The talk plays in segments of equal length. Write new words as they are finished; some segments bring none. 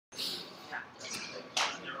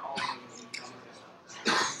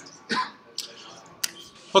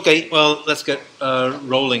Okay, well, let's get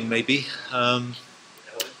rolling maybe.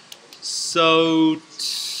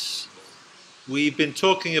 We've been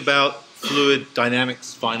talking about fluid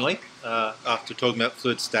dynamics finally, after talking about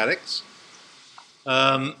fluid statics.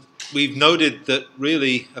 We've noted that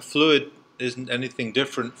really a fluid isn't anything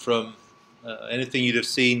different from anything you'd have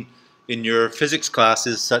seen in your physics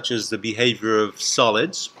classes, such as the behavior of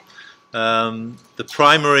solids. The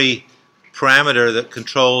primary parameter that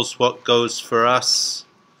controls what goes for us,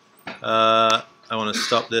 I want to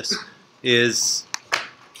stop this, is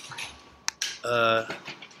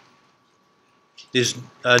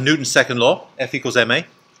Newton's second law, F equals ma.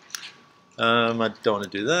 I don't want to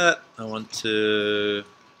do that. I want to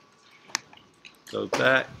go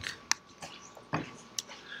back.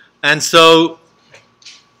 And so,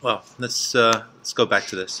 well, let's go back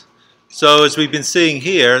to this. So as we've been seeing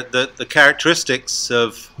here, the characteristics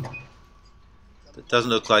of, it doesn't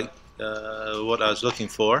look like what I was looking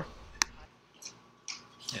for.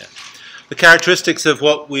 Yeah. The characteristics of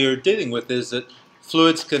what we're dealing with is that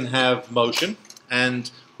fluids can have motion, and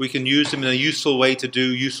we can use them in a useful way to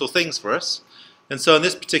do useful things for us. And so in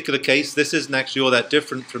this particular case, this isn't actually all that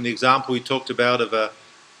different from the example we talked about of a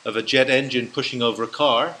jet engine pushing over a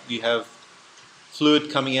car. You have fluid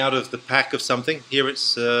coming out of the pack of something. Here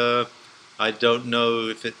it's, I don't know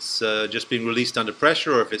if it's just being released under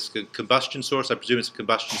pressure or if it's a combustion source. I presume it's a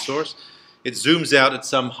combustion source. It zooms out at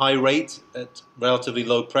some high rate at relatively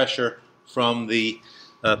low pressure from the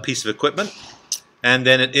piece of equipment, and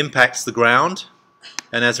then it impacts the ground,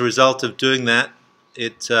 and as a result of doing that,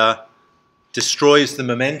 it destroys the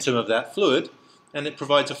momentum of that fluid, and it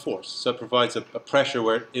provides a force. So it provides a pressure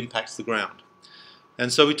where it impacts the ground.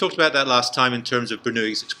 And so we talked about that last time in terms of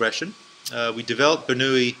Bernoulli's expression. We developed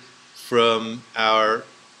Bernoulli from our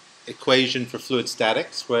equation for fluid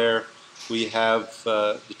statics, where we have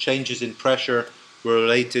the changes in pressure were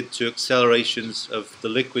related to accelerations of the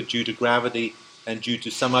liquid due to gravity and due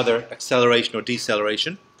to some other acceleration or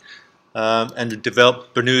deceleration, and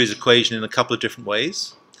developed Bernoulli's equation in a couple of different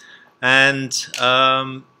ways. And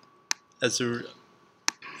I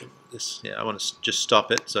want to just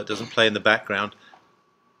stop it so it doesn't play in the background.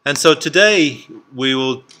 And so today we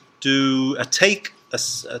will do a take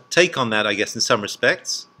on that, I guess, in some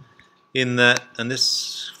respects, in that, and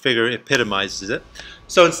this figure epitomizes it.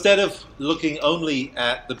 So instead of looking only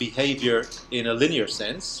at the behavior in a linear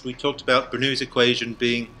sense, we talked about Bernoulli's equation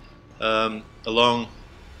being along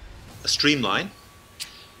a streamline.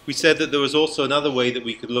 We said that there was also another way that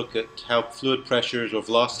we could look at how fluid pressures or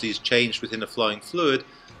velocities change within a flowing fluid,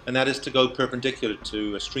 and that is to go perpendicular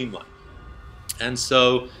to a streamline. And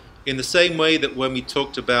so in the same way that when we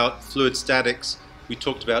talked about fluid statics, we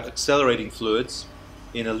talked about accelerating fluids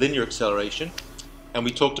in a linear acceleration, and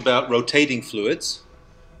we talked about rotating fluids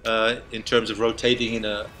in terms of rotating in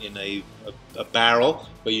a barrel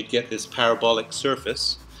where you'd get this parabolic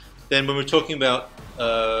surface. Then when we're talking about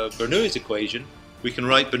Bernoulli's equation, we can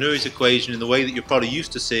write Bernoulli's equation in the way that you're probably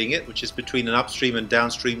used to seeing it, which is between an upstream and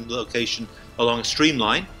downstream location along a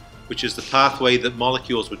streamline, which is the pathway that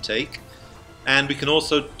molecules would take. And we can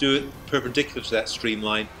also do it perpendicular to that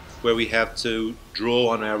streamline, where we have to draw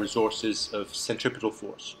on our resources of centripetal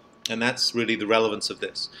force. And that's really the relevance of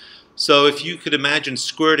this. So if you could imagine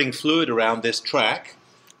squirting fluid around this track,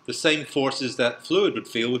 the same forces that fluid would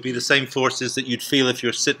feel would be the same forces that you'd feel if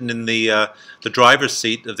you're sitting in the driver's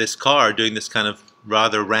seat of this car doing this kind of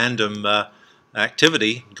rather random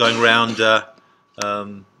activity going around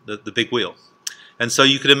the big wheel. And so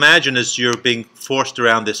you could imagine, as you're being forced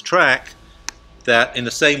around this track, that in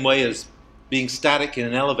the same way as being static in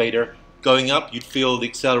an elevator, going up you'd feel the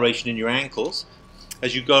acceleration in your ankles.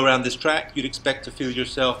 As you go around this track, you'd expect to feel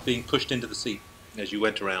yourself being pushed into the seat as you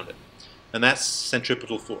went around it. And that's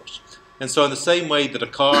centripetal force. And so in the same way that a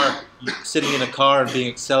car, sitting in a car and being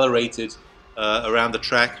accelerated around the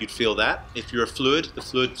track, you'd feel that. If you're a fluid, the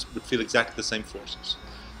fluid would feel exactly the same forces.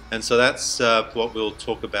 And so that's what we'll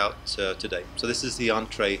talk about today. So this is the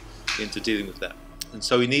entree into dealing with that. And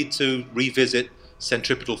so we need to revisit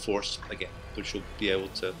centripetal force again, which will be able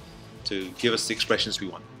to give us the expressions we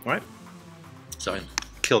want. All right? So I'll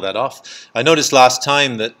kill that off. I noticed last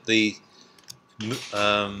time that the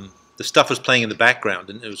stuff was playing in the background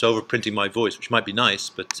and it was overprinting my voice, which might be nice,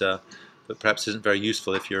 but perhaps isn't very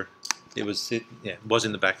useful if it was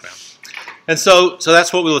in the background. And so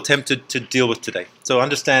that's what we'll attempt to deal with today. So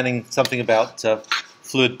understanding something about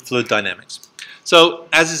fluid dynamics. So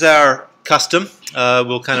as is our custom,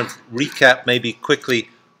 we'll kind of recap maybe quickly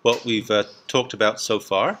what we've talked about so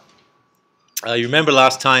far. You remember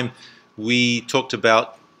last time we talked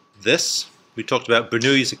about this. We talked about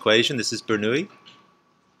Bernoulli's equation. This is Bernoulli.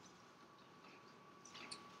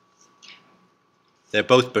 They're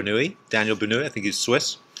both Bernoulli, Daniel Bernoulli, I think he's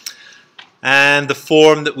Swiss. And the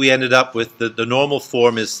form that we ended up with, the normal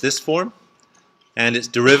form is this form, and its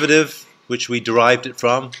derivative, which we derived it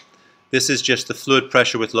from. This is just the fluid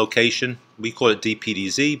pressure with location. We call it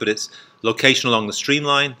dpdz, but it's location along the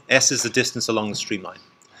streamline. S is the distance along the streamline.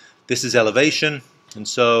 This is elevation, and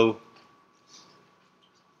so,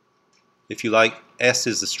 if you like, S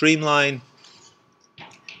is the streamline,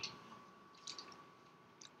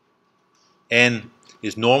 N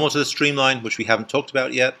is normal to the streamline, which we haven't talked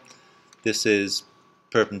about yet. This is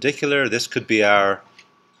perpendicular. This could be our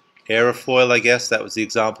aerofoil, I guess. That was the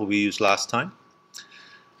example we used last time.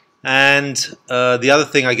 And the other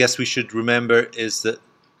thing I guess we should remember is that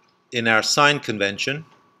in our sign convention,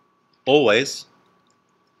 always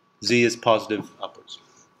Z is positive upwards.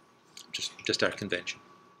 Just our convention.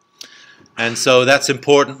 And so that's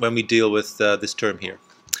important when we deal with this term here.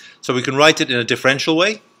 So we can write it in a differential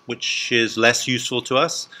way, which is less useful to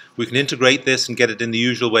us. We can integrate this and get it in the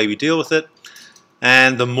usual way we deal with it.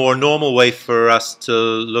 And the more normal way for us to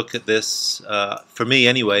look at this, for me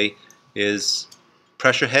anyway, is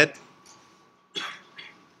pressure head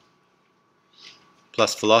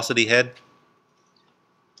plus velocity head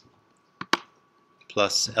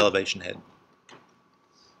plus elevation head.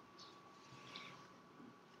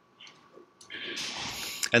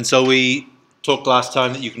 And so we talked last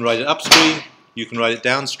time that you can write it upstream, you can write it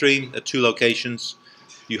downstream at 2 locations.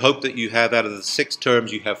 You hope that you have, out of the 6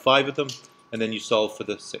 terms, you have 5 of them, and then you solve for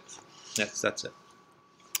the 6th. That's it.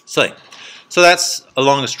 So that's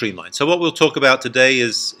along the streamline. So what we'll talk about today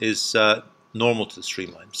is normal to the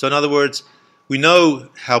streamline. So in other words, we know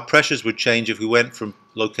how pressures would change if we went from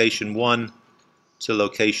location 1 to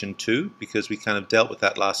location 2, because we kind of dealt with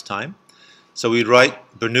that last time. So we'd write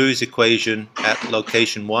Bernoulli's equation at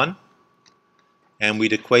location 1, and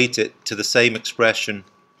we'd equate it to the same expression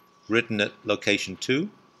written at location 2.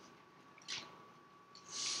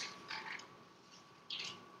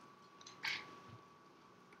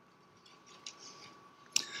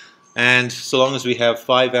 And so long as we have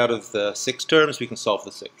 5 out of the 6 terms, we can solve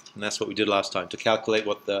the 6th. And that's what we did last time, to calculate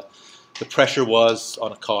what the pressure was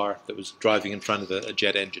on a car that was driving in front of a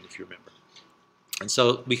jet engine, if you remember. And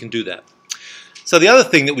so we can do that. So the other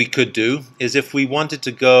thing that we could do is, if we wanted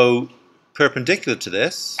to go perpendicular to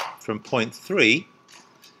this from point 3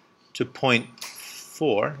 to point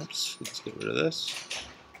 4, oops, let's get rid of this,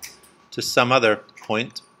 to some other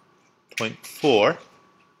point, point 4,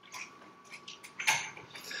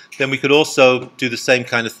 then we could also do the same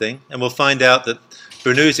kind of thing, and we'll find out that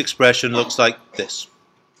Bernoulli's expression looks like this.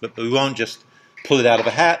 But we won't just pull it out of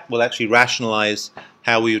a hat, we'll actually rationalize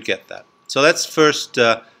how we would get that. So let's first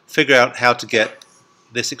figure out how to get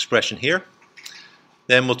this expression here.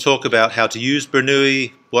 Then we'll talk about how to use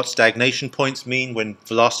Bernoulli, what stagnation points mean when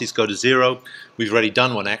velocities go to 0. We've already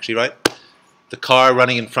done one actually, right? The car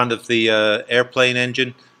running in front of the airplane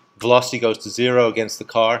engine, velocity goes to 0 against the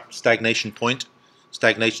car, stagnation point.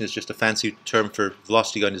 Stagnation is just a fancy term for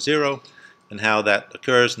velocity going to 0, and how that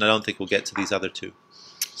occurs, and I don't think we'll get to these other 2.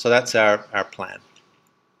 So that's our plan.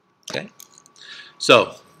 Okay?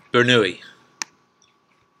 So, Bernoulli,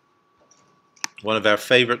 one of our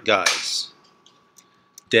favorite guys.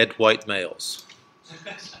 Dead white males.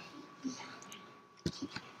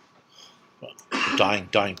 Well,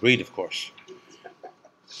 dying breed, of course.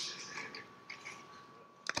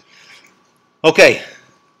 Okay.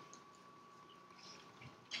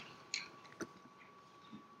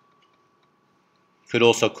 Could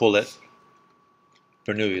also call it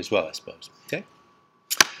Bernoulli as well, I suppose. Okay.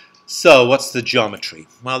 So, what's the geometry?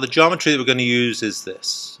 Well, the geometry that we're going to use is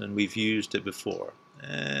this, and we've used it before.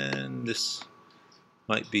 And this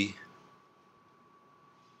might be.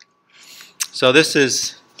 So this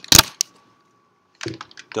is.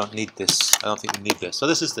 Don't need this. I don't think we need this. So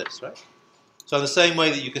this is this, right? So in the same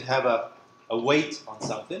way that you could have a weight on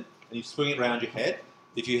something and you swing it around your head.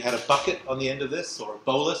 If you had a bucket on the end of this, or a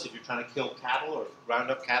bolus, if you're trying to kill cattle or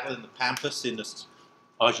round up cattle in the Pampas in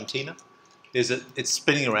Argentina, is that it's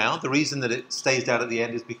spinning around. The reason that it stays down at the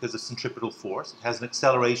end is because of centripetal force. It has an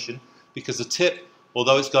acceleration because the tip,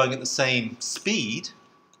 although it's going at the same speed,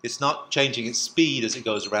 it's not changing its speed as it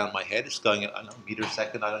goes around my head. It's going at, I don't know, a meter a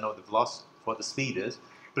second. I don't know what the velocity, what the speed is,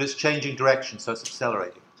 but it's changing direction, so it's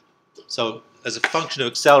accelerating. So as a function of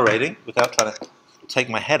accelerating, without trying to take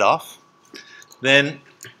my head off, then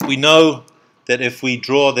we know that if we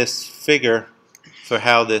draw this figure for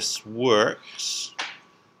how this works,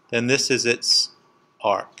 then this is its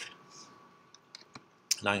arc.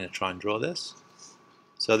 And I'm going to try and draw this.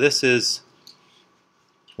 So this is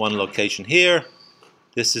one location here.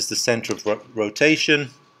 This is the center of rotation.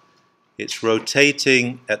 It's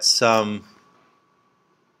rotating at some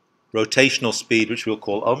rotational speed, which we'll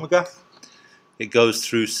call omega. It goes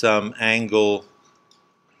through some angle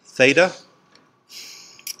theta,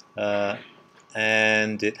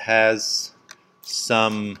 and it has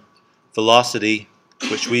some velocity,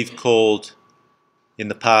 which we've called in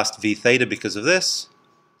the past v theta because of this,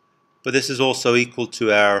 but this is also equal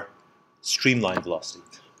to our streamline velocity.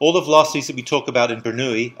 All the velocities that we talk about in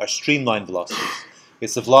Bernoulli are streamline velocities.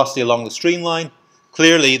 It's the velocity along the streamline.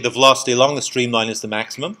 Clearly, the velocity along the streamline is the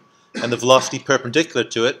maximum, and the velocity perpendicular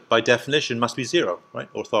to it, by definition, must be zero,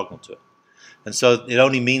 right? Orthogonal to it. And so it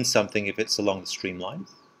only means something if it's along the streamline.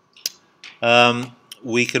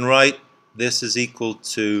 We can write this is equal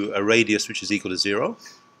to a radius which is equal to 0.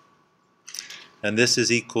 And this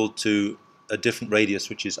is equal to a different radius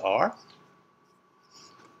which is r.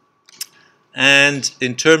 And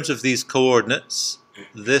in terms of these coordinates,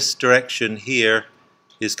 this direction here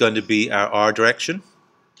is going to be our r direction.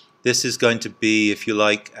 This is going to be, if you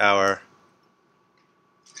like, our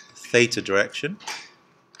theta direction.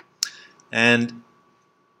 And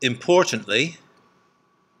importantly,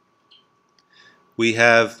 we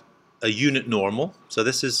have a unit normal. So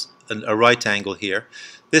this is a right angle here.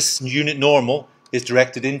 This unit normal is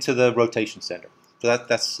directed into the rotation center. So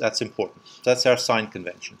that's important. So that's our sign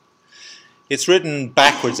convention. It's written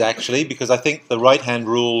backwards, actually, because I think the right-hand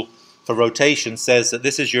rule for rotation says that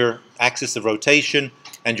this is your axis of rotation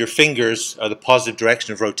and your fingers are the positive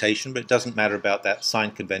direction of rotation, but it doesn't matter about that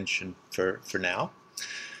sign convention for now.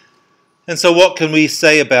 And so what can we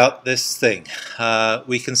say about this thing?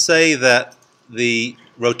 We can say that the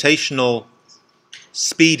rotational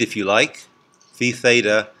speed, if you like, v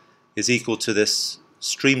theta, is equal to this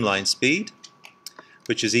streamline speed,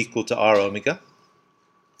 which is equal to r omega.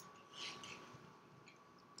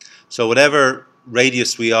 So whatever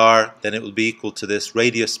radius we are, then it will be equal to this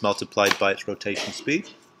radius multiplied by its rotation speed.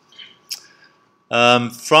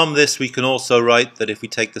 From this we can also write that if we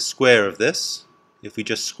take the square of this, if we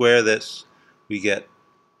just square this, we get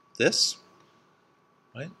this.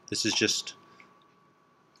 Right? This is just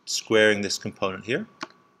squaring this component here.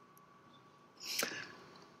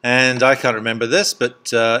 And I can't remember this,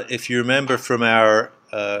 but if you remember from our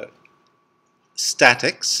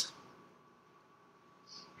statics,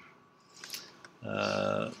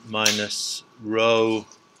 minus rho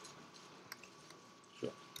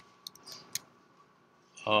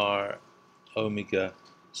r omega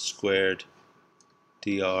squared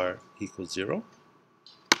dr equals 0.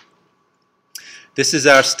 This is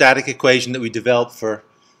our static equation that we developed for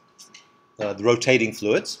the rotating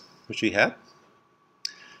fluids, which we have.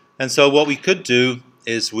 And so what we could do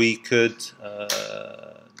is we could, no,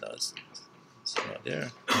 it's not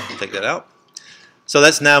there, we'll take that out. So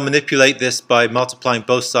let's now manipulate this by multiplying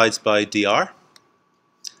both sides by dr.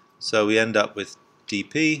 So we end up with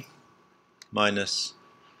dp minus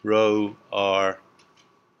rho r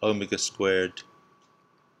omega squared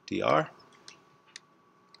dr.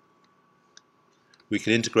 We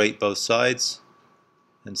can integrate both sides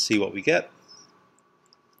and see what we get.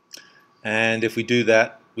 And if we do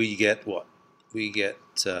that, we get what? We get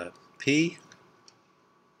p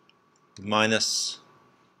minus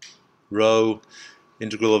rho,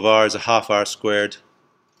 integral of r is a half r squared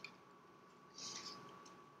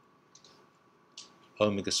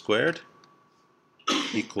omega squared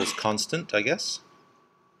equals constant, I guess,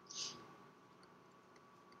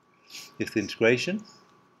 if the integration.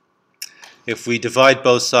 If we divide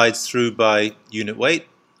both sides through by unit weight,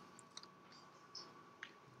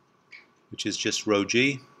 which is just rho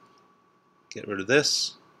g, get rid of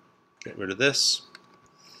this, get rid of this,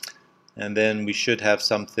 and then we should have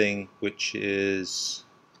something which is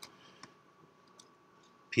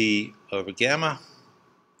p over gamma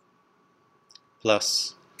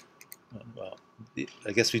plus, well,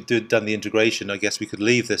 I guess we've done the integration. I guess we could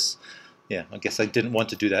leave this. Yeah, I guess I didn't want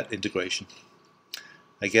to do that integration.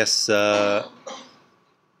 I guess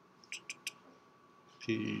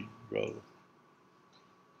p rho.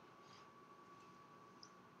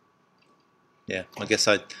 Yeah, I guess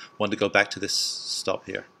I want to go back to this stop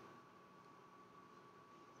here.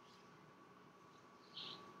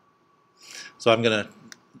 So I'm going to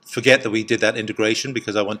forget that we did that integration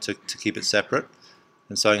because I want to keep it separate.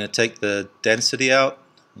 And so I'm going to take the density out.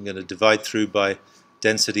 I'm going to divide through by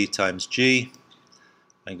density times g.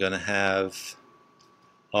 I'm going to have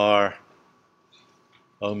r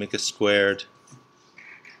omega squared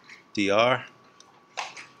dr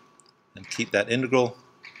and keep that integral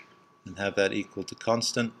and have that equal to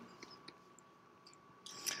constant.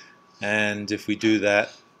 And if we do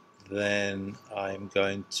that, then I'm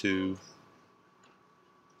going to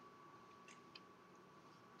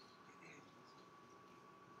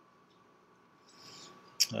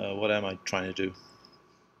What am I trying to do?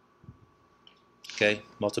 Okay,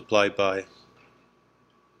 multiply by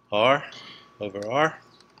R over R.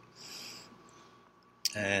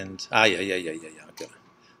 And, yeah. Okay.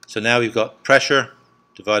 So now we've got pressure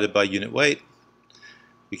divided by unit weight.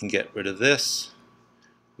 We can get rid of this.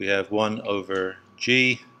 We have 1 over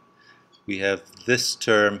G. We have this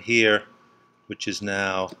term here, which is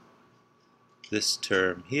now this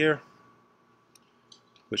term here,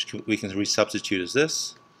 which we can resubstitute as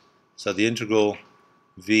this. So the integral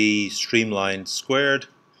V streamline squared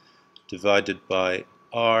divided by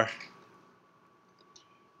R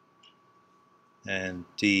and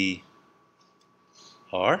dr.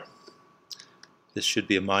 This should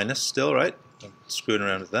be a minus still, right? I'm screwing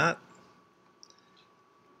around with that.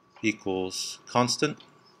 Equals constant.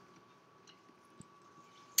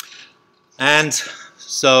 And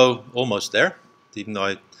so almost there, even though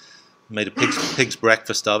I made a pig's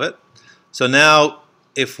breakfast of it. So now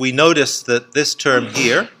if we notice that this term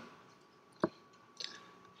here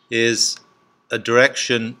is a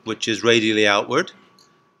direction which is radially outward,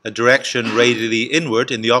 a direction radially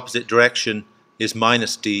inward in the opposite direction is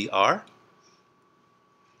minus dr.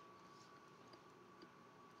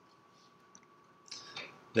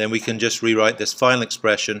 Then we can just rewrite this final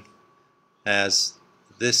expression as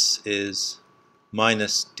this is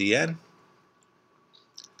minus dn.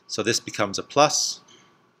 So this becomes a plus,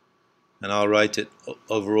 and I'll write it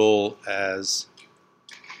overall as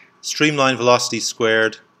streamline velocity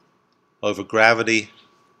squared over gravity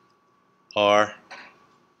r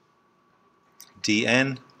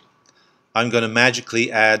dn. I'm going to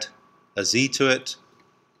magically add a z to it,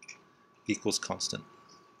 equals constant.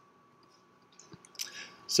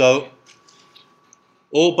 So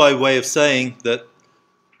all by way of saying that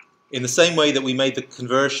in the same way that we made the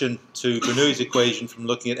conversion to Bernoulli's equation from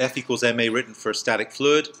looking at F equals ma written for a static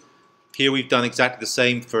fluid, here we've done exactly the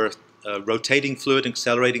same for rotating fluid,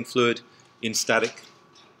 accelerating fluid in static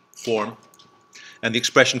form, and the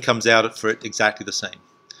expression comes out for it exactly the same.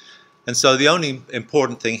 And so the only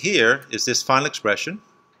important thing here is this final expression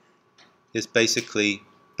is basically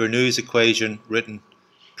Bernoulli's equation written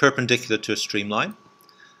perpendicular to a streamline,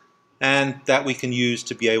 and that we can use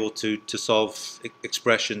to be able to solve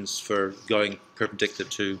expressions for going perpendicular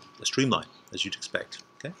to a streamline, as you'd expect.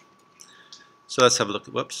 Okay. So let's have a look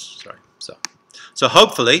at, whoops, sorry. So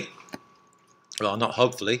hopefully, well, not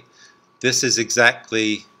hopefully, this is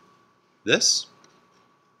exactly this.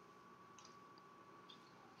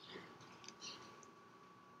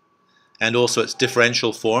 And also its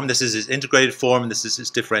differential form. This is its integrated form, and this is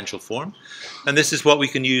its differential form. And this is what we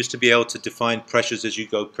can use to be able to define pressures as you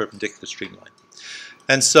go perpendicular streamline.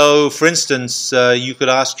 And so, for instance, you could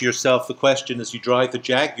ask yourself the question as you drive the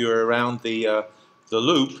Jaguar around the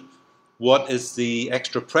loop, what is the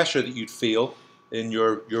extra pressure that you'd feel in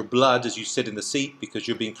your blood as you sit in the seat because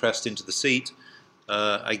you're being pressed into the seat?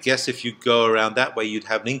 I guess if you go around that way, you'd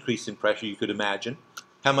have an increase in pressure, you could imagine.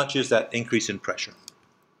 How much is that increase in pressure?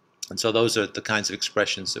 And so those are the kinds of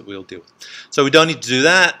expressions that we'll deal with. So we don't need to do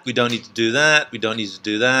that, we don't need to do that, we don't need to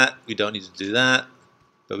do that, we don't need to do that,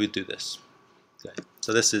 but we do this. Okay.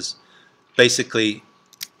 So this is basically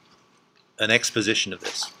an exposition of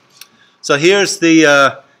this. So here's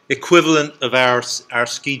the equivalent of our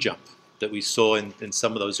ski jump that we saw in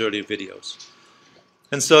some of those earlier videos.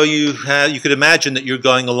 And so you could imagine that you're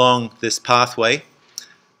going along this pathway,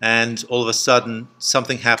 and all of a sudden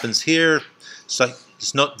something happens here. So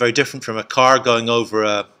it's not very different from a car going over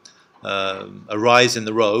a rise in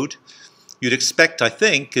the road. You'd expect, I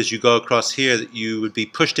think, as you go across here, that you would be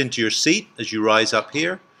pushed into your seat as you rise up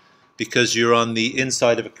here, because you're on the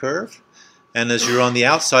inside of a curve. And as you're on the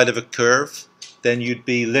outside of a curve, then you'd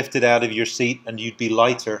be lifted out of your seat, and you'd be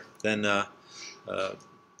lighter than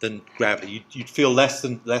gravity. You'd feel less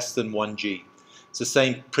than 1g. It's the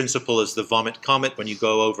same principle as the vomit comet when you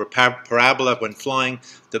go over a parabola when flying,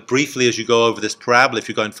 that briefly as you go over this parabola, if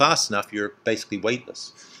you're going fast enough, you're basically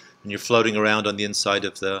weightless and you're floating around on the inside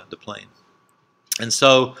of the plane. And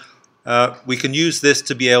so we can use this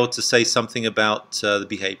to be able to say something about the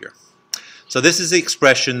behavior. So this is the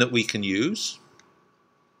expression that we can use,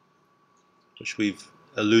 which we've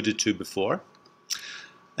alluded to before.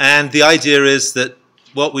 And the idea is that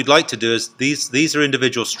what we'd like to do is these are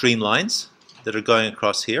individual streamlines that are going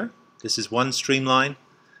across here. This is one streamline,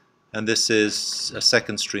 and this is a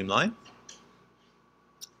second streamline.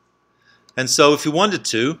 And so if we wanted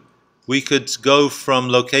to, we could go from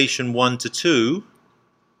location 1 to 2,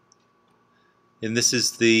 and this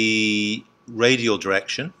is the radial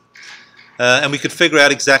direction, and we could figure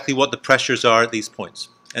out exactly what the pressures are at these points.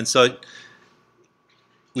 And so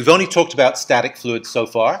we've only talked about static fluids so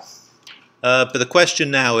far, But the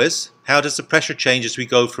question now is, how does the pressure change as we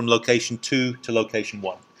go from location 2 to location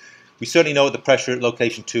 1? We certainly know what the pressure at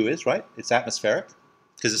location 2 is, right? It's atmospheric,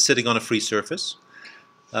 because it's sitting on a free surface.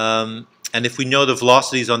 And if we know the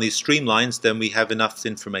velocities on these streamlines, then we have enough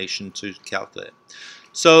information to calculate it.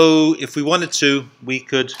 So if we wanted to, we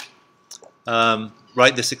could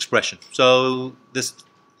write this expression. So this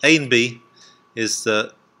A and B is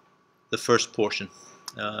the first portion.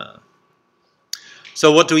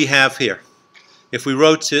 So what do we have here? If we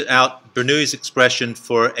wrote out Bernoulli's expression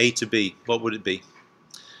for A to B, what would it be?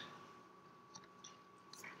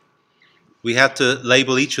 We have to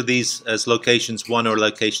label each of these as locations 1 or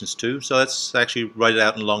locations 2. So let's actually write it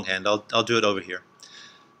out in longhand. I'll do it over here.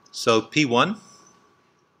 So P1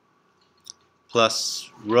 plus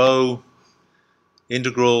rho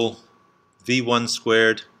integral V1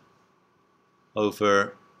 squared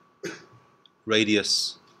over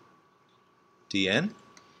radius dn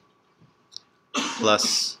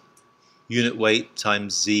plus unit weight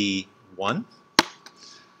times Z1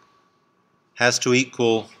 has to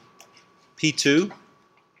equal P2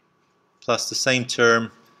 plus the same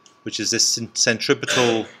term, which is this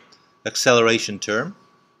centripetal acceleration term,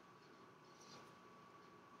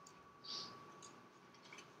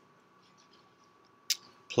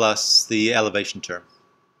 plus the elevation term,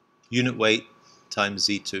 unit weight times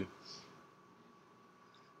Z2. Can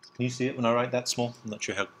you see it when I write that small? I'm not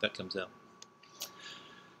sure how that comes out.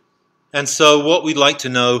 And so what we'd like to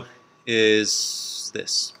know is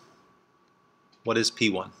this. What is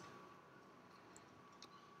P1?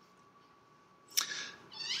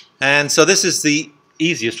 And so this is the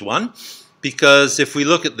easiest one, because if we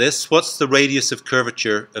look at this, what's the radius of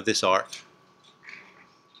curvature of this arc?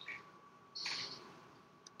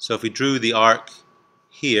 So if we drew the arc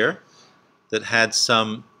here that had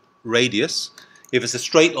some radius, if it's a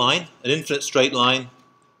straight line, an infinite straight line,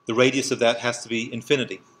 the radius of that has to be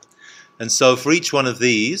infinity. And so for each one of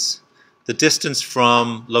these, the distance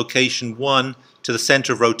from location 1 to the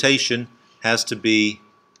center of rotation has to be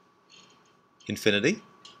infinity.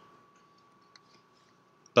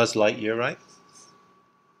 Buzz Lightyear, right?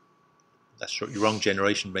 That's the wrong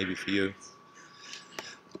generation maybe for you.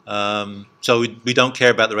 So we don't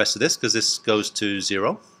care about the rest of this because this goes to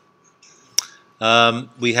 0.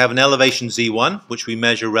 We have an elevation Z1, which we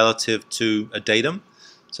measure relative to a datum.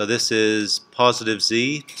 So this is positive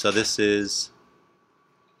Z, so this is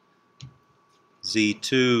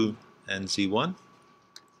Z2 and Z1.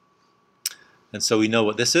 And so we know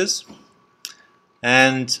what this is.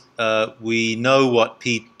 And we know what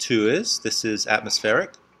P2 is. This is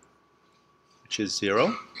atmospheric, which is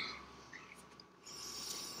 0.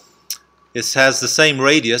 This has the same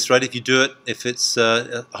radius, right? If you do it, if it's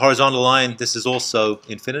a horizontal line, this is also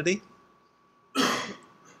infinity.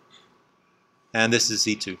 And this is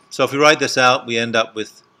Z2. So if we write this out, we end up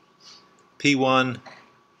with P1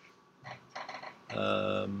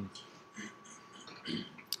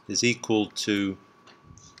 is equal to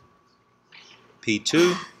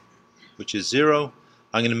P2, which is 0.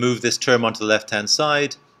 I'm going to move this term onto the left-hand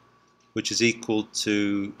side, which is equal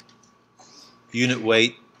to unit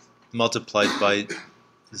weight multiplied by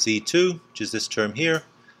Z2, which is this term here,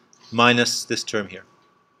 minus this term here.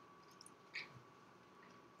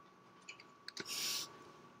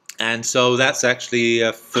 And so that's actually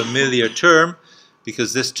a familiar term,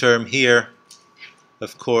 because this term here,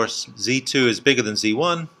 of course, Z2 is bigger than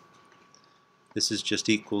Z1. This is just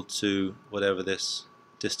equal to whatever this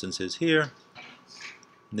distance is here,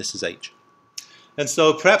 and this is h. And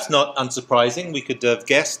so, perhaps not unsurprising, we could have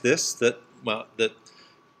guessed this, that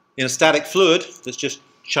in a static fluid that's just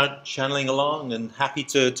channeling along and happy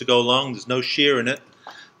to go along, there's no shear in it,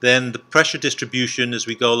 then the pressure distribution as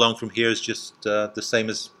we go along from here is just the same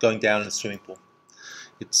as going down in a swimming pool.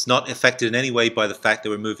 It's not affected in any way by the fact that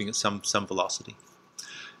we're moving at some velocity.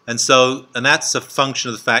 And that's a function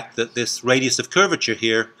of the fact that this radius of curvature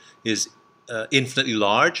here is infinitely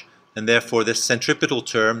large, and therefore this centripetal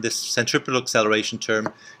term, this centripetal acceleration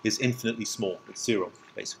term, is infinitely small. It's 0,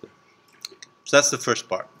 basically. So that's the first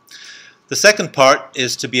part. The second part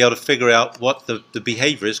is to be able to figure out what the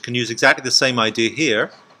behavior is. Can use exactly the same idea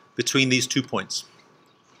here between these 2 points.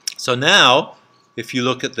 So now, if you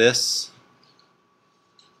look at this,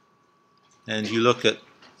 and you look at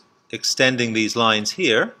extending these lines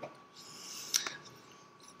here,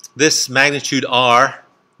 this magnitude R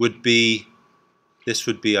would be, this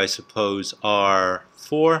would be, I suppose,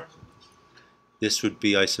 R4. This would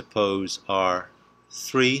be, I suppose,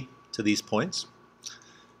 R3 to these points.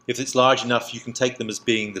 If it's large enough, you can take them as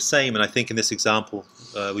being the same, and I think in this example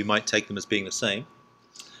we might take them as being the same.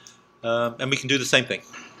 And we can do the same thing.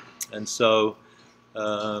 And so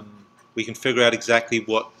we can figure out exactly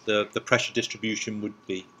what the pressure distribution would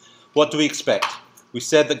be. What do we expect? We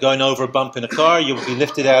said that going over a bump in a car, you will be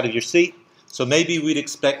lifted out of your seat, so maybe we'd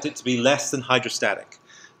expect it to be less than hydrostatic.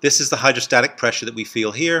 This is the hydrostatic pressure that we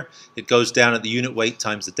feel here. It goes down at the unit weight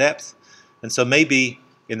times the depth. And so maybe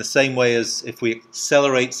in the same way as if we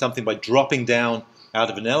accelerate something by dropping down out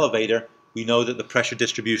of an elevator, we know that the pressure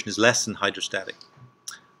distribution is less than hydrostatic.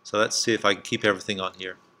 So let's see if I can keep everything on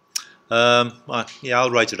here. Yeah, I'll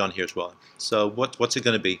write it on here as well. So what's it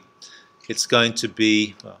going to be? It's going to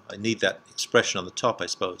be, well, I need that expression on the top, I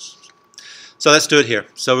suppose. So let's do it here.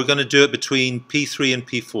 So we're going to do it between P3 and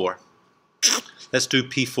P4. Let's do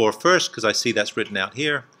P4 first, because I see that's written out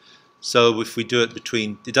here. So if we do it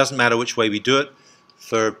between, it doesn't matter which way we do it.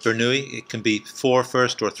 For Bernoulli, it can be 4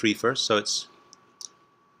 first or 3 first. So it's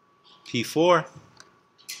P4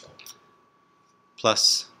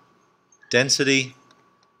 plus density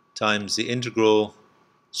times the integral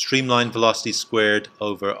streamline velocity squared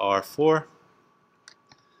over R4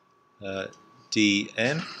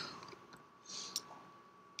 dN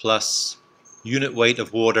plus unit weight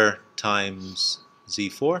of water times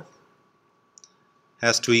Z4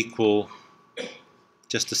 has to equal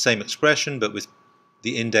just the same expression, but with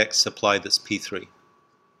the index applied that's P3.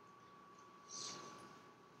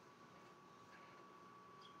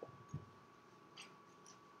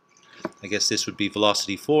 I guess this would be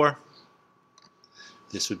velocity 4.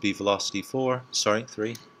 This would be velocity 4, sorry,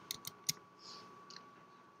 3.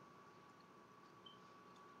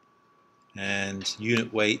 And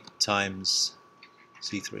unit weight times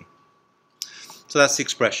C3. So that's the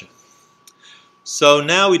expression. So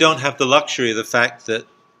now we don't have the luxury of the fact that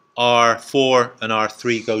R4 and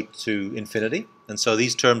R3 go to infinity, and so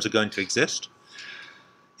these terms are going to exist.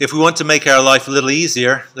 If we want to make our life a little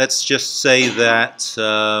easier, let's just say that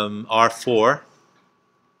R4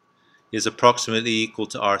 is approximately equal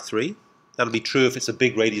to R3. That'll be true if it's a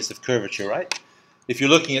big radius of curvature, right? If you're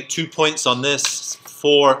looking at 2 points on this,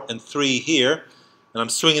 4 and 3 here, and I'm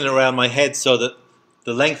swinging it around my head so that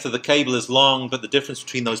the length of the cable is long, but the difference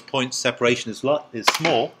between those points separation is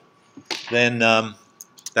small, then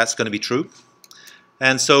that's going to be true.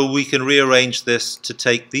 And so we can rearrange this to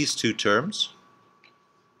take these two terms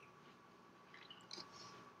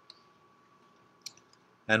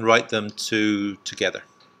and write them together.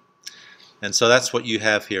 And so that's what you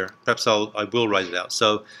have here. Perhaps I will write it out.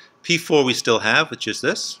 So P4 we still have, which is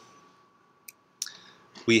this.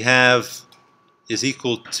 We have is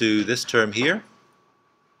equal to this term here,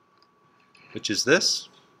 which is this.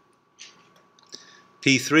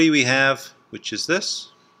 P3 we have, which is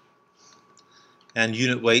this. And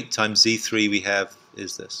unit weight times Z3 we have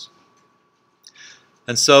is this.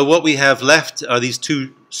 And so what we have left are these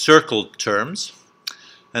two circled terms.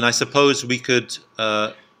 And I suppose we could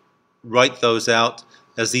write those out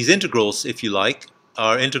as these integrals, if you like,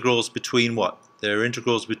 are integrals between what? They're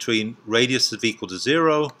integrals between radius of equal to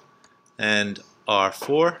 0 and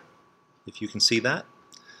R4, if you can see that.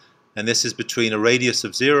 And this is between a radius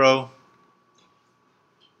of 0,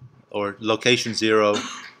 or location 0,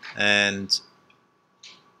 and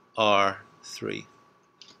R3.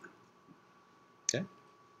 Okay.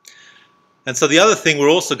 And so the other thing we're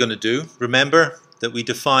also going to do, remember that we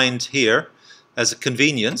defined here as a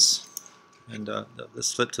convenience, and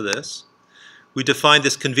let's flip to this. We defined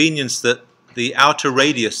this convenience that the outer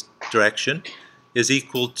radius direction is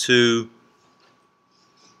equal to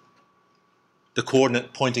the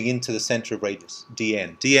coordinate pointing into the center of radius,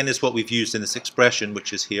 dn. dn is what we've used in this expression,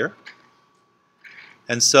 which is here.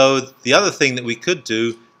 And so the other thing that we could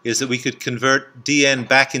do is that we could convert dn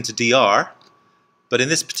back into dr, but in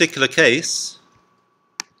this particular case,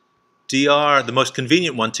 dr, the most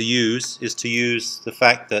convenient one to use, is to use the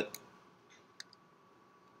fact that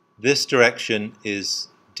this direction is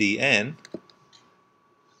dn,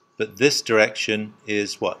 but this direction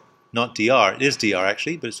is what? Not dr. It is dr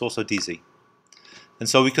actually, but it's also dz. And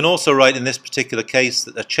so we can also write in this particular case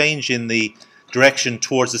that a change in the direction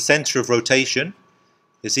towards the center of rotation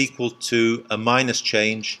is equal to a minus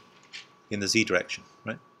change in the z direction,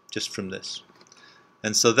 right? Just from this.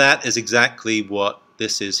 And so that is exactly what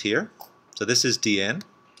this is here. So this is dn.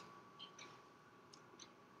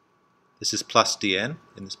 This is plus dn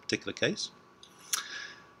in this particular case.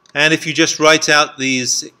 And if you just write out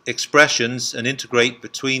these expressions and integrate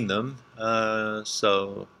between them,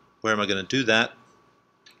 so where am I going to do that?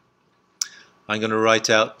 I'm going to write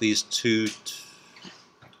out these two.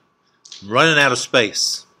 I'm running out of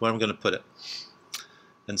space where I'm going to put it.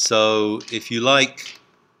 And so if you like,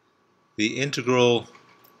 the integral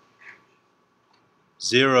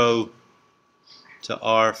 0 to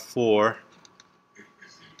R4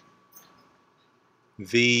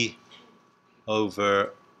 V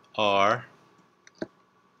over r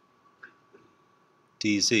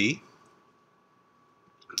dz.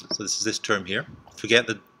 So this is this term here. Forget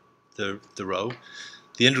the row.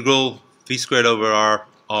 The integral v squared over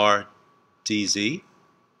r dz.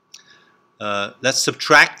 Let's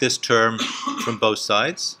subtract this term from both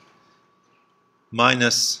sides,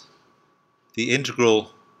 minus the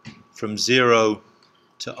integral from 0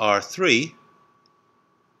 to r3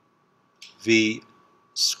 v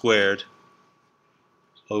squared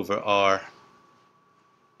over r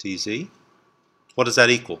dz. What does that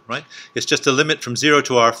equal, right? It's just a limit from 0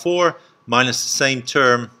 to r4 minus the same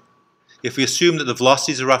term. If we assume that the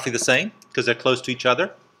velocities are roughly the same because they're close to each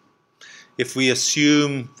other, if we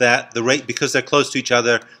assume that the rate, because they're close to each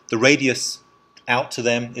other, the radius out to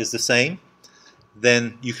them is the same,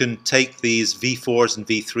 then you can take these v4s and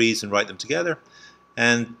v3s and write them together.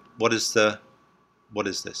 And what is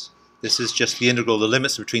this? This is just the integral, the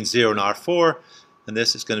limits between 0 and r4, and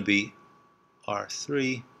this is going to be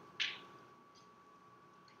r3,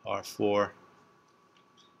 r4,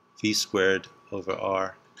 v squared over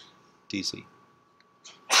r dz.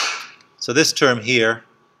 So this term here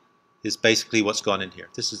is basically what's gone in here.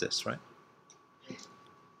 This is this, right?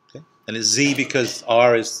 Okay. And it's z because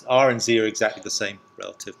r and z are exactly the same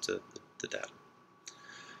relative to the data.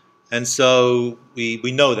 And so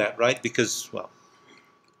we know that, right? Because, well,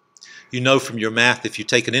 you know from your math, if you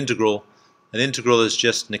take an integral is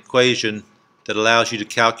just an equation that allows you to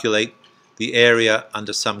calculate the area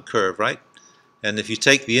under some curve, right? And if you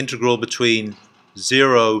take the integral between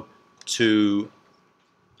 0 to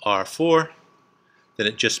r4, then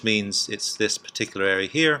it just means it's this particular area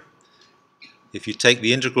here. If you take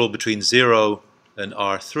the integral between 0 and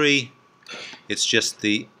r3, it's just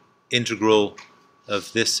the integral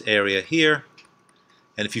of this area here.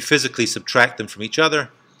 And if you physically subtract them from each other,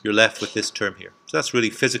 you're left with this term here. So that's really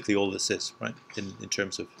physically all this is, right, in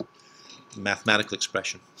terms of mathematical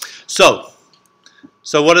expression. So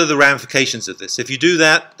what are the ramifications of this? If you do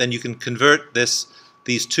that, then you can convert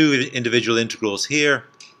these two individual integrals here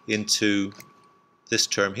into this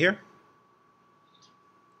term here.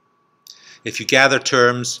 If you gather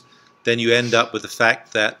terms, then you end up with the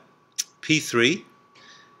fact that P3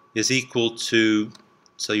 is equal to,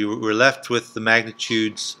 so we're left with the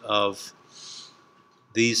magnitudes of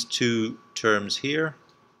these two terms here,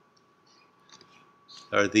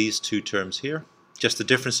 or these two terms here. Just the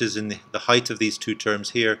differences in the height of these two terms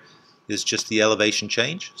here is just the elevation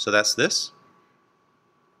change, so that's this.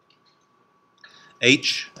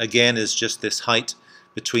 H, again, is just this height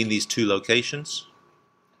between these two locations.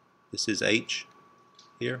 This is H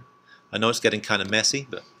here. I know it's getting kind of messy,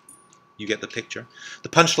 but you get the picture. The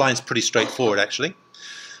punchline is pretty straightforward, actually.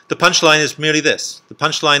 The punchline is merely this. The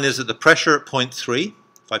punchline is that the pressure at point 3,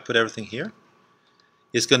 if I put everything here,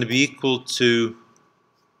 is going to be equal to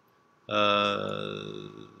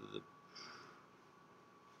the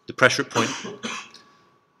pressure at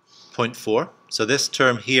point 4. So this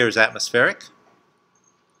term here is atmospheric.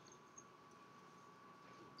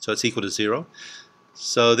 So it's equal to 0.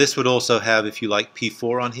 So this would also have, if you like,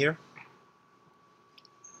 P4 on here.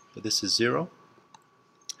 But this is 0.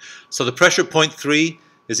 So the pressure at point 3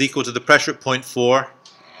 is equal to the pressure at point 4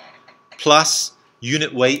 plus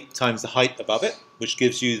unit weight times the height above it, which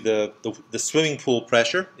gives you the swimming pool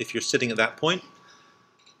pressure, if you're sitting at that point,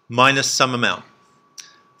 minus some amount.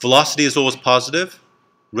 Velocity is always positive.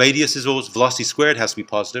 Radius is always, velocity squared has to be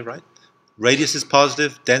positive, right? Radius is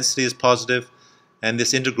positive, density is positive, and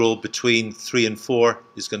this integral between 3 and 4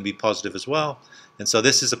 is going to be positive as well. And so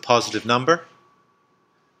this is a positive number.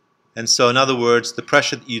 And so in other words, the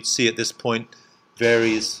pressure that you'd see at this point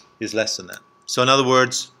is less than that. So in other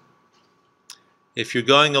words, if you're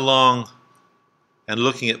going along and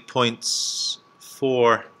looking at points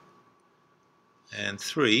 4 and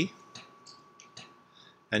 3,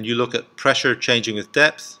 and you look at pressure changing with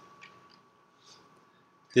depth,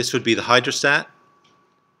 this would be the hydrostat.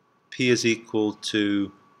 P is equal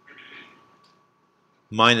to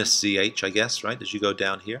minus ZH, I guess, right, as you go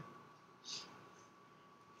down here,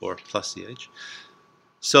 or plus ZH.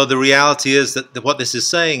 So the reality is that what this is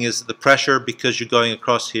saying is that the pressure, because you're going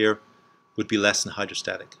across here, would be less than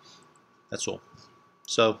hydrostatic. That's all.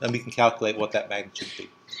 So, and we can calculate what that magnitude would be.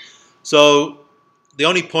 So the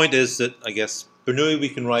only point is that, I guess, Bernoulli we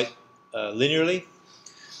can write linearly.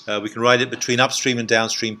 We can write it between upstream and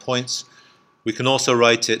downstream points. We can also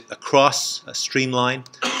write it across a streamline.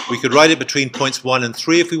 We could write it between points 1 and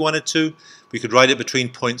 3 if we wanted to. We could write it between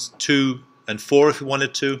points 2 and 4 if we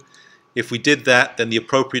wanted to. If we did that, then the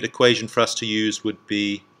appropriate equation for us to use would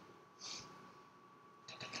be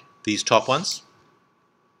these top ones,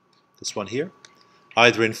 this one here,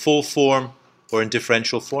 either in full form or in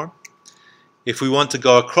differential form. If we want to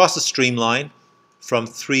go across a streamline from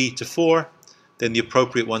 3 to 4, then the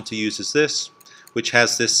appropriate one to use is this, which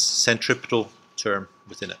has this centripetal term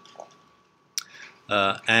within it.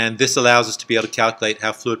 And this allows us to be able to calculate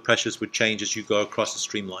how fluid pressures would change as you go across the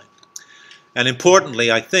streamline. And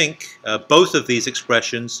importantly, I think both of these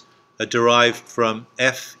expressions are derived from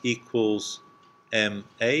F equals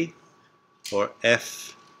ma or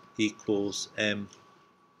F equals mac.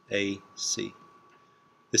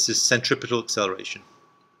 This is centripetal acceleration.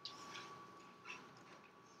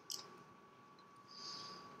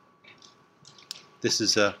 This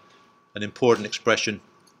is an important expression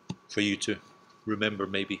for you to remember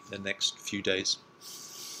maybe the next few days.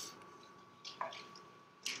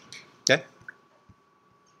 Okay?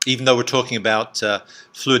 Even though we're talking about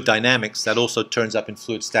fluid dynamics, that also turns up in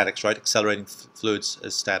fluid statics, right? Accelerating fluids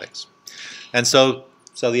as statics. And so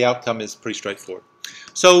the outcome is pretty straightforward.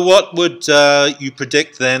 So what would you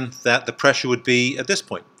predict then that the pressure would be at this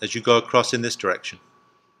point as you go across in this direction?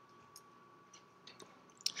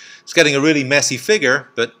 It's getting a really messy figure,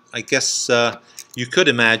 but I guess you could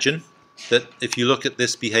imagine that if you look at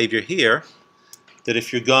this behavior here, that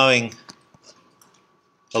if you're going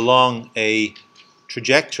along a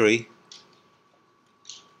trajectory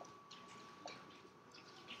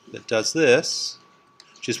that does this,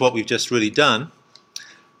 which is what we've just really done,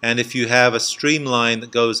 and if you have a streamline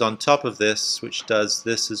that goes on top of this, which does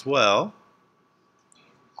this as well,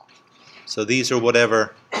 so these are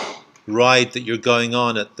whatever ride that you're going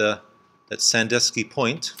on at Sandusky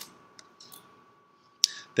point,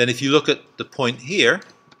 then if you look at the point here,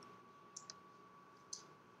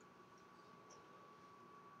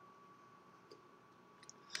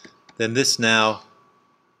 then this now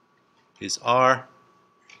is R.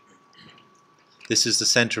 This is the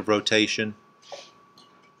center of rotation.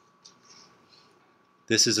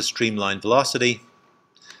 This is a streamline velocity.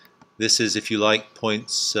 This is, if you like,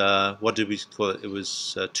 points, what did we call it? It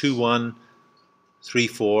was 2, 1, 3,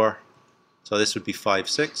 4. So this would be 5,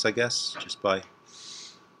 6, I guess, just by.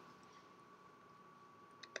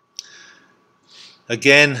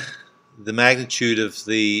 Again, the magnitude of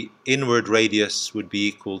the inward radius would be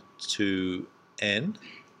equal to n.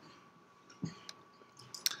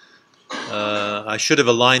 I should have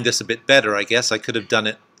aligned this a bit better, I guess. I could have done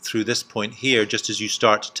it through this point here just as you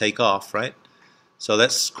start to take off, right? So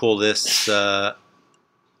let's call this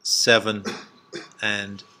 7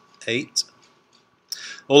 and 8.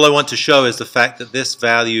 All I want to show is the fact that this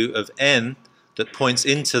value of n that points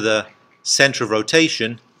into the center of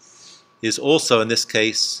rotation is also, in this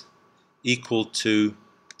case, equal to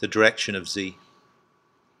the direction of z.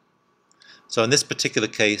 So in this particular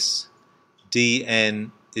case,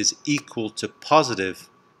 dn is equal to positive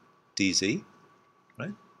dz,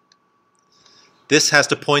 right? This has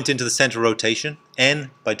to point into the center of rotation,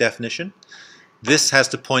 n by definition. This has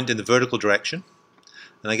to point in the vertical direction.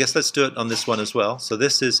 And I guess let's do it on this one as well. So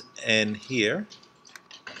this is n here.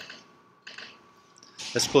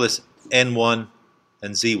 Let's call this n1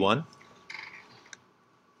 and z1.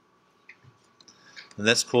 And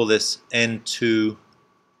let's call this n2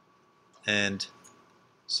 and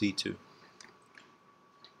z2.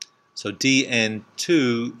 So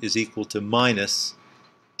dn2 is equal to minus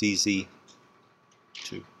dz2.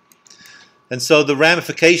 And so the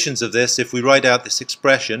ramifications of this, if we write out this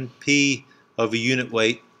expression, p over unit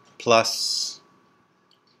weight plus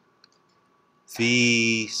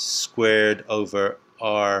v squared over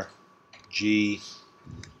rg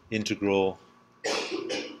integral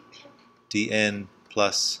dn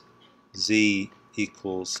plus z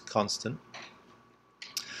equals constant.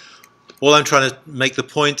 All I'm trying to make the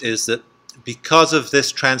point is that because of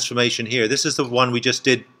this transformation here, this is the one we just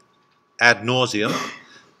did ad nauseum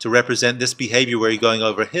to represent this behavior where you're going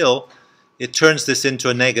over a hill, it turns this into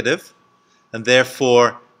a negative, and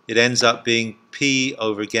therefore it ends up being p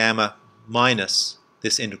over gamma minus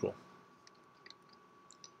this integral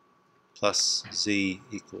plus z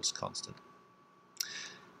equals constant.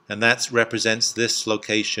 And that represents this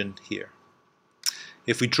location here.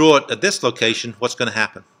 If we draw it at this location, what's going to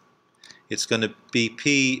happen? It's going to be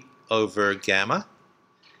p over gamma.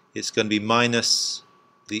 It's going to be minus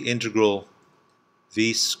the integral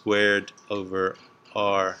v squared over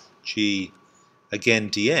rg, again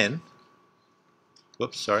dn.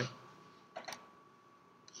 Whoops, sorry.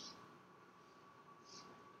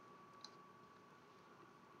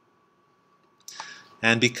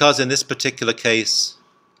 And because in this particular case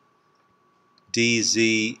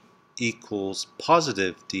dz equals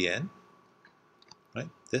positive dn, right,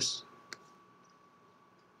 this,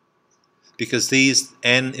 because these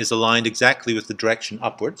n is aligned exactly with the direction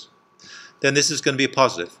upwards, then this is going to be a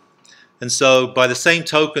positive. And so by the same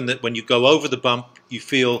token that when you go over the bump, you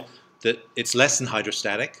feel that it's less than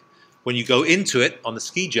hydrostatic, when you go into it on the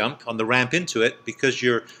ski jump, on the ramp into it, because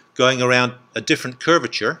you're going around a different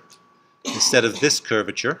curvature instead of this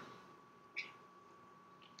curvature,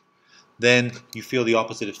 then you feel the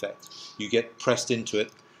opposite effect. You get pressed into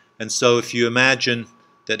it. And so if you imagine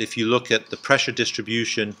that if you look at the pressure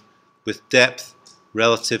distribution with depth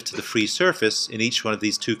relative to the free surface in each one of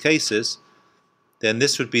these two cases, then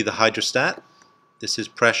this would be the hydrostat. This is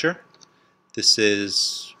pressure. This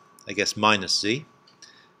is, I guess, minus Z.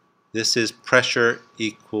 This is pressure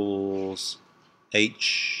equals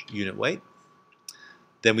H unit weight.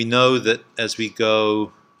 Then we know that as we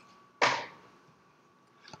go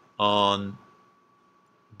on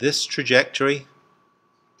this trajectory,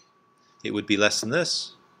 it would be less than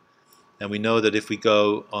this. And we know that if we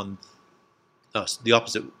go on the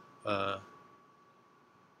opposite,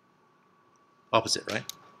 right?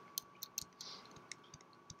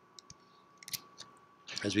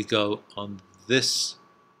 As we go on this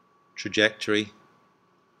trajectory,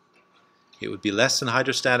 it would be less than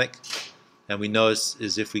hydrostatic, and we know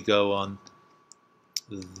is if we go on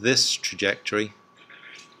this trajectory,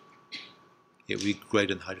 it would be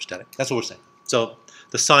greater than hydrostatic. That's what we're saying. So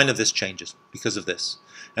the sign of this changes because of this.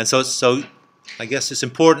 And so I guess it's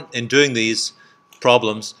important in doing these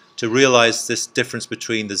problems to realize this difference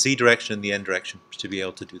between the Z direction and the N direction to be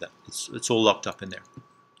able to do that. It's all locked up in there.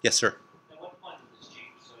 Yes, sir? At what point of this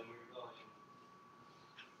change? So you're going,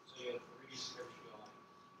 so you have three scripts going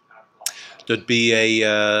out. There'd be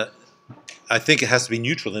a, I think it has to be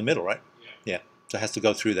neutral in the middle, right? Yeah. So it has to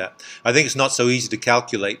go through that. I think it's not so easy to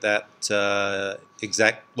calculate that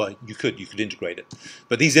exact, well, you could integrate it.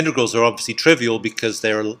 But these integrals are obviously trivial because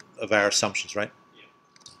they're of our assumptions, right?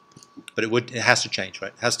 But it has to change,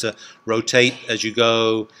 right? It has to rotate as you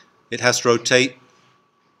go. It has to rotate.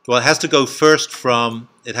 Well, it has to go first from.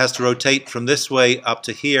 It has to rotate from this way up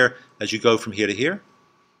to here as you go from here to here.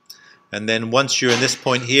 And then once you're in this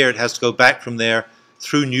point here, it has to go back from there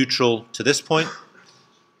through neutral to this point,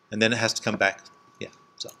 and then it has to come back. Yeah.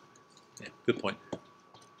 So, yeah, good point.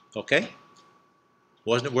 Okay.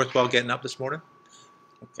 Wasn't it worthwhile getting up this morning?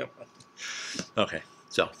 Okay.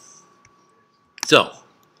 So.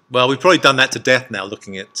 Well, we've probably done that to death now,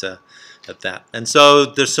 looking at that. And so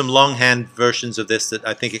there's some longhand versions of this that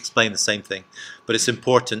I think explain the same thing, but it's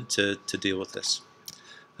important to deal with this.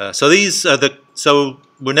 So these are so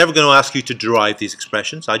we're never going to ask you to derive these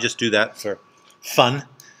expressions. I just do that for fun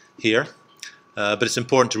here, but it's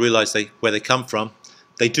important to realize where they come from.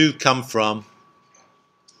 They do come from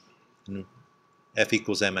F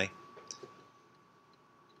equals ma.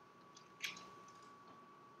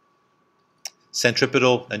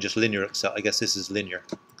 Centripetal and just linear acceleration. I guess this is linear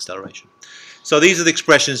acceleration. So these are the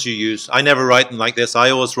expressions you use. I never write them like this. I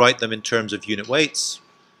always write them in terms of unit weights,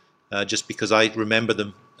 just because I remember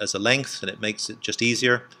them as a length and it makes it just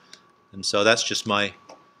easier. And so that's just my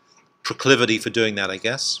proclivity for doing that, I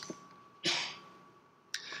guess.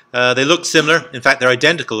 They look similar. In fact, they're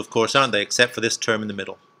identical, of course, aren't they, except for this term in the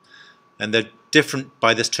middle. And they're different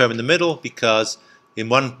by this term in the middle because in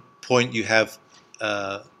one point you have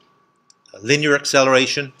linear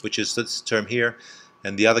acceleration, which is this term here,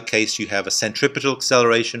 and the other case you have a centripetal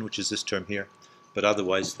acceleration, which is this term here, but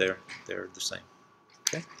otherwise they're the same.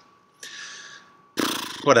 Okay.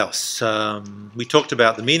 What else? We talked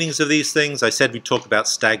about the meanings of these things. I said we'd talk about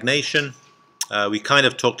stagnation. We kind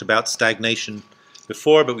of talked about stagnation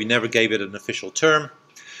before, but we never gave it an official term.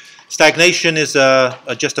 Stagnation is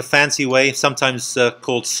just a fancy way, sometimes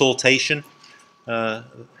called saltation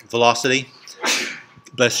velocity.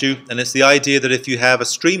 Bless you. And it's the idea that if you have a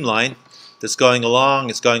streamline that's going along,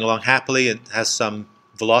 it's going along happily, it has some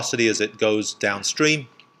velocity as it goes downstream.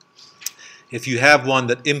 If you have one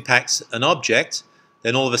that impacts an object,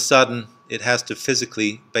 then all of a sudden it has to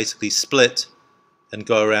physically basically split and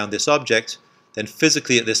go around this object. Then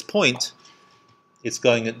physically at this point, it's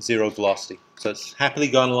going at zero velocity. So it's happily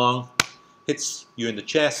going along, hits you in the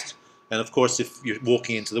chest, and of course if you're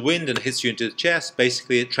walking into the wind and it hits you into the chest,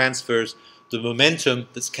 basically it transfers the momentum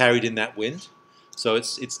that's carried in that wind. So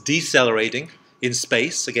it's decelerating in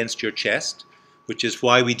space against your chest, which is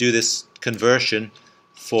why we do this conversion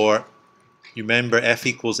for, you remember, F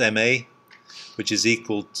equals ma, which is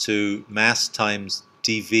equal to mass times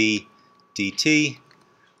dv dt,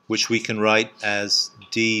 which we can write as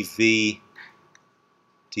dv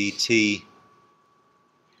dt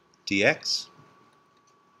dx.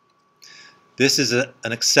 This is an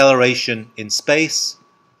acceleration in space,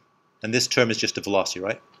 and this term is just a velocity,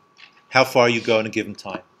 right? How far you go in a given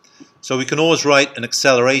time. So we can always write an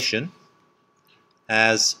acceleration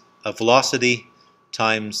as a velocity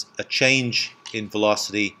times a change in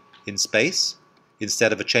velocity in space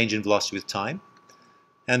instead of a change in velocity with time.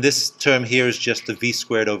 And this term here is just the v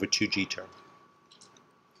squared over 2g term.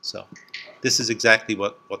 So this is exactly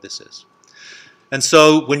what this is. And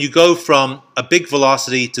so when you go from a big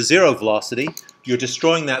velocity to zero velocity, you're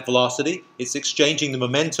destroying that velocity. It's exchanging the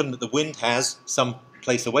momentum that the wind has some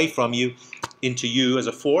place away from you into you as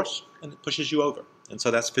a force, and it pushes you over. And so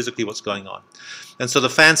that's physically what's going on. And so the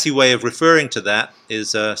fancy way of referring to that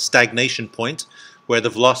is a stagnation point, where the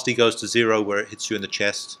velocity goes to zero, where it hits you in the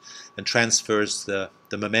chest and transfers the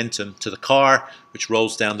momentum to the car, which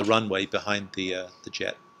rolls down the runway behind the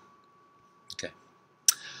jet. Okay.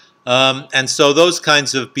 And so those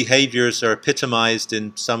kinds of behaviors are epitomized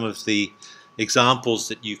in some of the examples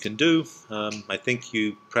that you can do. I think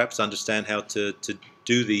you perhaps understand how to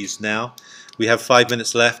do these now. We have 5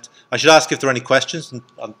 minutes left. I should ask if there are any questions, and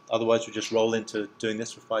otherwise we just roll into doing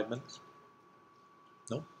this for 5 minutes.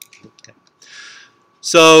 No? Okay.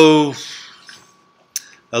 So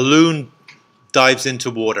a loon dives into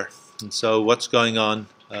water, and so what's going on?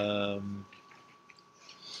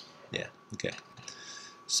 Yeah, okay.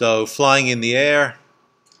 So flying in the air.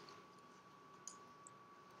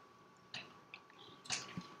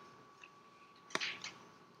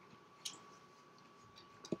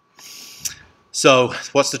 So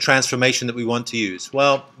what's the transformation that we want to use?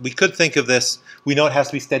 Well, we could think of this, we know it has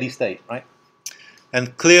to be steady state, right?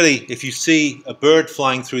 And clearly, if you see a bird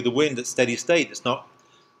flying through the wind at steady state, it's not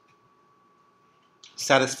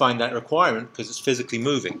satisfying that requirement because it's physically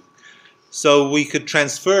moving. So we could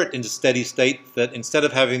transfer it into steady state that instead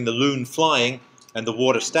of having the loon flying and the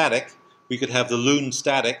water static, we could have the loon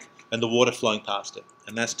static and the water flowing past it.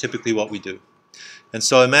 And that's typically what we do. And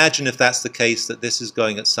so imagine if that's the case, that this is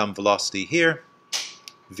going at some velocity here,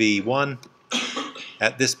 v1.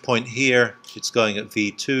 At this point here, it's going at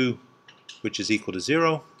v2, which is equal to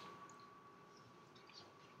 0.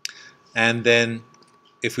 And then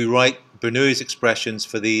if we write Bernoulli's expressions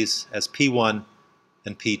for these as P1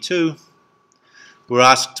 and P2, we're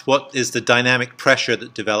asked what is the dynamic pressure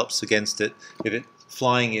that develops against it if it's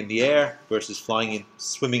flying in the air versus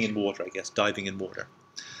swimming in water, I guess, diving in water.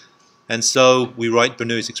 And so we write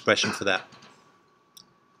Bernoulli's expression for that.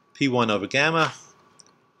 P1 over gamma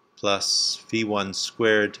plus V1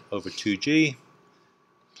 squared over 2g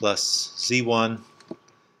plus Z1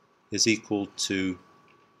 is equal to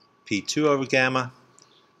P2 over gamma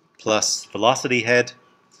plus velocity head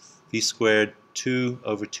V squared 2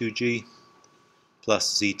 over 2g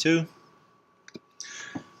plus Z2.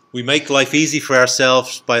 We make life easy for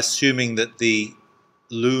ourselves by assuming that the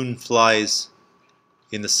loon flies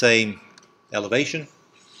in the same elevation,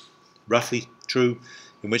 roughly true,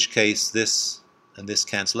 in which case this and this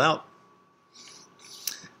cancel out.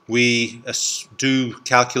 We do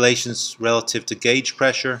calculations relative to gauge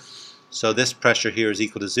pressure, so this pressure here is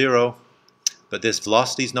equal to 0, but this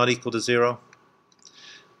velocity is not equal to 0.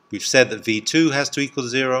 We've said that V2 has to equal to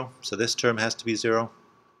 0, so this term has to be 0,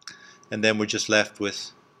 and then we're just left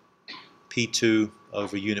with P2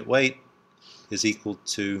 over unit weight is equal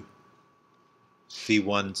to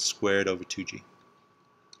V1 squared over 2g.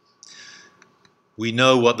 We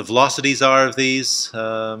know what the velocities are of these.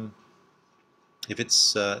 If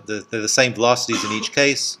it's they're the same velocities in each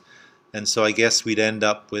case, and so I guess we'd end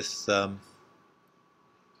up with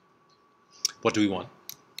what do we want?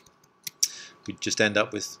 We'd just end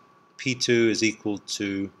up with P2 is equal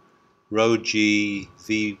to rho g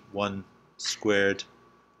V1 squared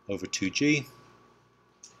over 2g.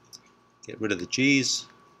 Get rid of the g's.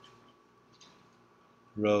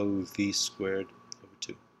 Rho v squared over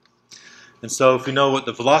 2. And so if we know what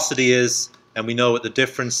the velocity is and we know what the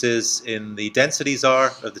differences in the densities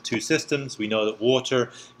are of the two systems, we know that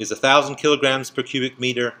water is 1,000 kilograms per cubic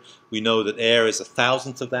meter, we know that air is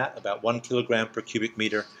 1,000th of that, about 1 kilogram per cubic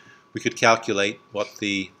meter, we could calculate what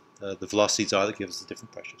the velocities are that give us the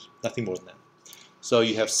different pressures. Nothing more than that. So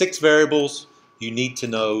you have 6 variables, you need to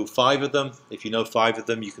know 5 of them. If you know 5 of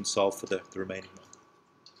them, you can solve for the remaining one.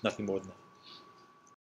 Nothing more than that.